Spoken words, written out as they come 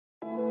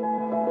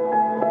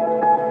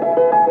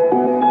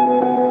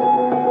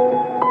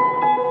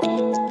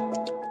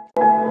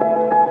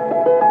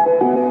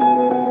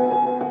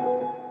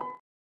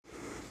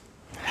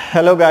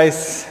Hello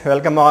guys,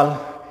 welcome all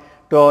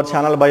to our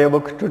channel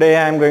Biobook. Today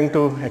I am going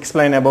to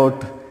explain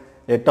about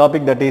a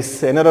topic that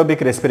is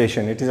anaerobic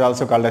respiration. It is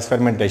also called as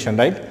fermentation,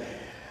 right?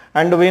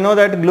 And we know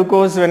that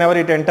glucose, whenever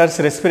it enters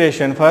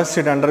respiration, first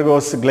it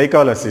undergoes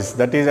glycolysis,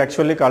 that is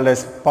actually called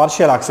as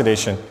partial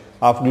oxidation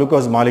of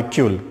glucose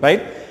molecule,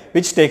 right,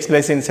 which takes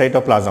place in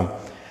cytoplasm.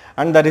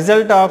 And the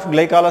result of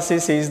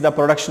glycolysis is the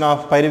production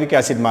of pyruvic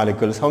acid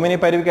molecules. How many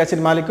pyruvic acid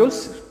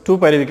molecules? 2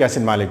 pyruvic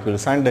acid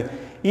molecules, and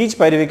each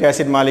pyruvic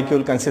acid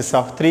molecule consists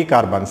of 3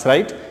 carbons,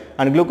 right,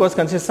 and glucose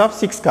consists of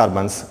 6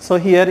 carbons. So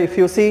here if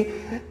you see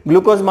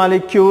glucose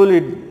molecule,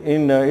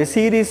 in a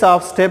series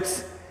of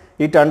steps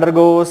it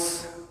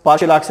undergoes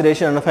partial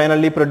oxidation and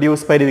finally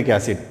produce pyruvic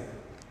acid.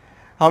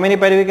 How many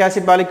pyruvic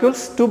acid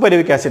molecules? 2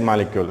 pyruvic acid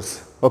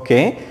molecules,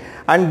 okay.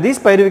 And this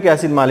pyruvic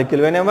acid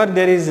molecule, whenever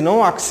there is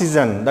no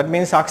oxygen, that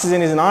means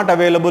oxygen is not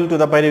available to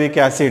the pyruvic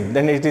acid,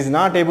 then it is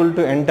not able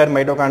to enter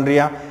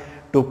mitochondria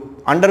to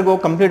undergo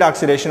complete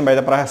oxidation by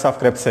the process of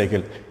Krebs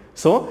cycle.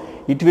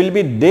 So it will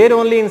be there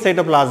only in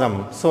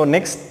cytoplasm. So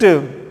next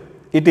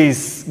it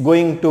is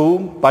going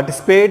to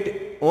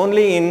participate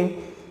only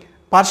in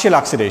partial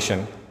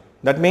oxidation.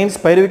 That means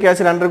pyruvic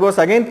acid undergoes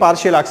again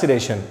partial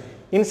oxidation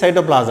in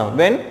cytoplasm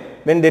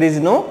when there is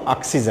no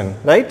oxygen,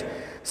 right.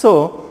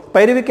 So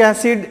pyruvic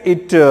acid,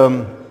 it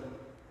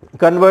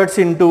converts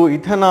into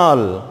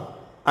ethanol,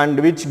 and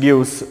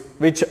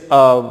which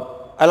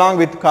along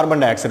with carbon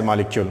dioxide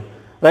molecule,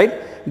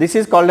 right. This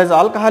is called as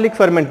alcoholic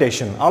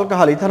fermentation.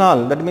 Alcohol,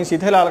 ethanol, that means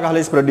ethyl alcohol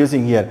is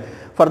producing here.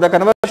 For the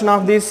conversion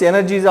of this,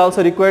 energy is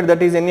also required,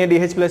 that is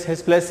NADH plus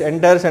H plus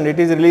enters and it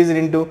is released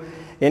into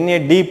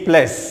NAD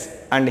plus,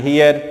 and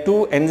here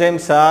 2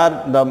 enzymes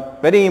are the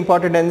very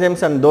important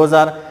enzymes, and those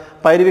are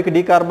pyruvic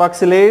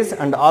decarboxylase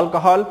and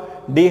alcohol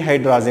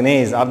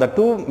dehydrogenase are the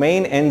 2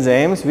 main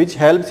enzymes which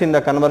helps in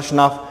the conversion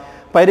of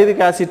pyruvic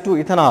acid to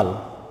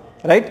ethanol,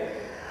 right.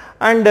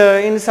 And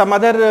in some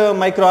other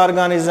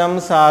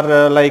microorganisms,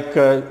 or like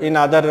in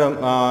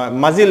other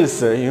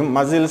muscles,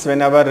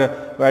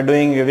 whenever we are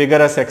doing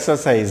vigorous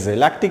exercise,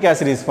 lactic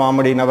acid is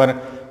formed in our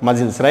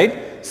muscles,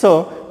 right.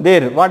 So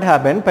there what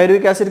happened,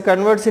 pyruvic acid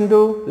converts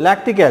into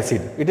lactic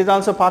acid, it is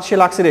also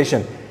partial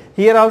oxidation.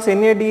 Here also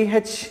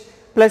NADH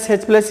plus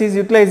H plus is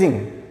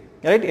utilizing,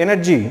 right,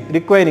 energy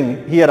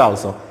requiring here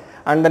also,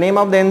 and the name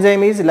of the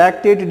enzyme is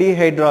lactate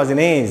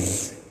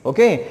dehydrogenase,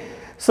 okay.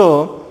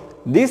 So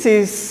this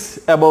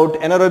is about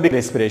anaerobic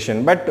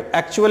respiration, but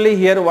actually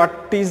here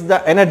what is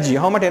the energy,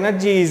 how much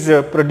energy is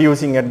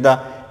producing at the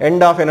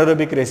end of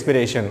anaerobic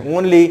respiration?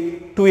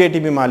 Only 2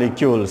 ATP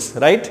molecules,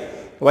 right.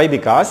 Why?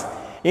 Because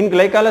in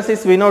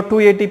glycolysis we know 2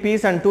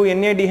 ATPs and 2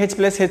 NADH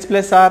plus H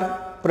plus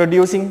are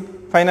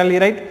producing finally,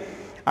 right,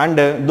 and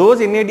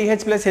those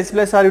NADH plus H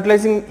plus are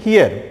utilizing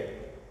here.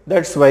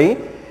 That is why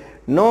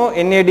no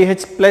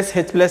NADH plus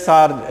H plus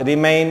are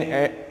remain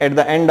at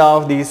the end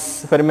of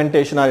this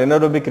fermentation or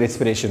anaerobic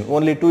respiration.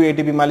 Only 2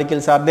 ATP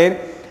molecules are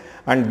there,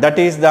 and that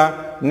is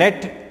the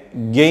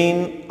net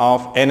gain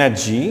of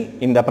energy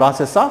in the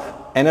process of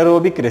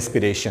anaerobic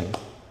respiration,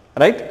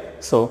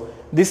 right. So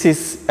this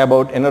is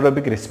about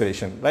anaerobic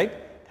respiration, right.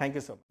 Thank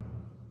you so much.